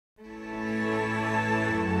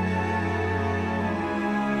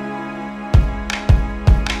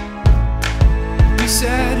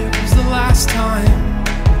last time.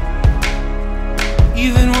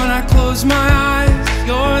 Even when I close my eyes,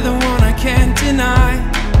 you're the one I can't deny.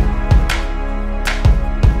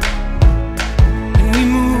 And we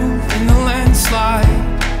move in the landslide.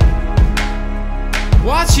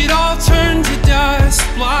 Watch it all turn to dust,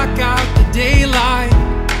 block out the daylight.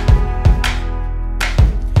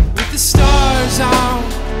 With the stars out,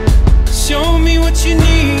 show me what you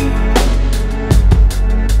need.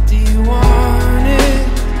 Do you want it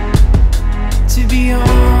to be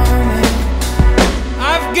honest?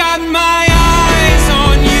 I've got my eyes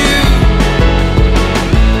on you.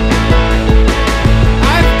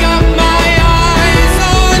 I've got my eyes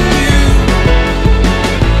on you.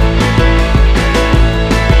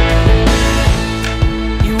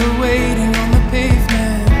 You were waiting on the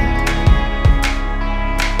pavement,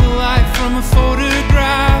 the light from a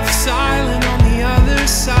photograph, silent on the other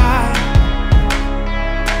side.